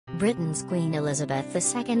Britain's Queen Elizabeth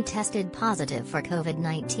II tested positive for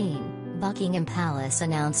COVID-19, Buckingham Palace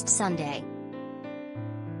announced Sunday.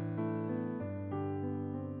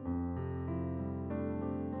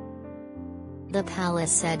 The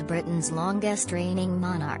palace said Britain's longest-reigning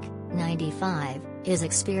monarch, 95, is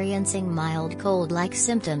experiencing mild cold-like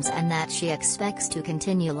symptoms and that she expects to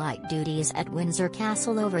continue light duties at Windsor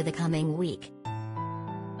Castle over the coming week.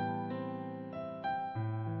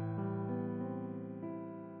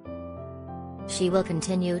 She will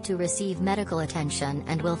continue to receive medical attention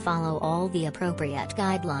and will follow all the appropriate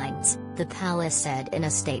guidelines, the palace said in a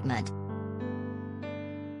statement.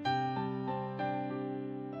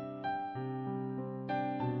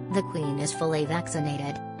 The Queen is fully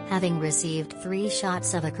vaccinated, having received 3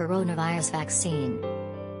 shots of a coronavirus vaccine.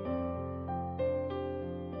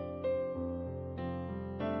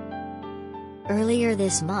 Earlier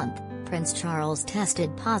this month, Prince Charles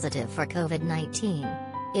tested positive for COVID-19.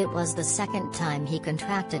 It was the second time he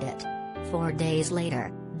contracted it. 4 days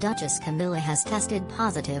later, Duchess Camilla has tested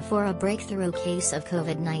positive for a breakthrough case of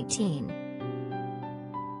COVID-19.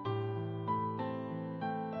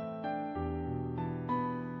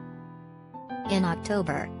 In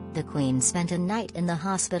October, the Queen spent a night in the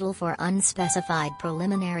hospital for unspecified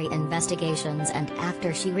preliminary investigations and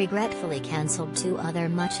after she regretfully cancelled 2 other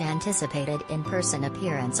much-anticipated in-person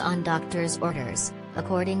appearances on doctors' orders,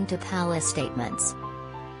 according to palace statements.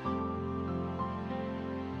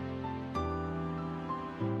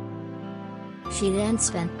 She then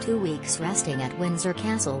spent 2 weeks resting at Windsor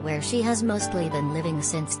Castle where she has mostly been living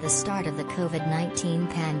since the start of the COVID-19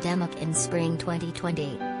 pandemic in spring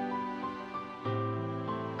 2020.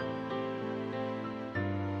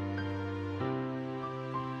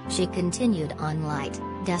 She continued on light,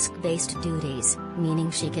 desk-based duties, meaning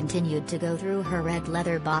she continued to go through her red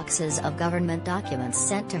leather boxes of government documents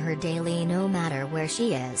sent to her daily no matter where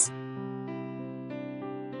she is.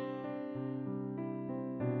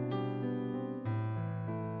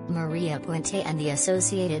 Maria Puente and the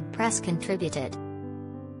Associated Press contributed.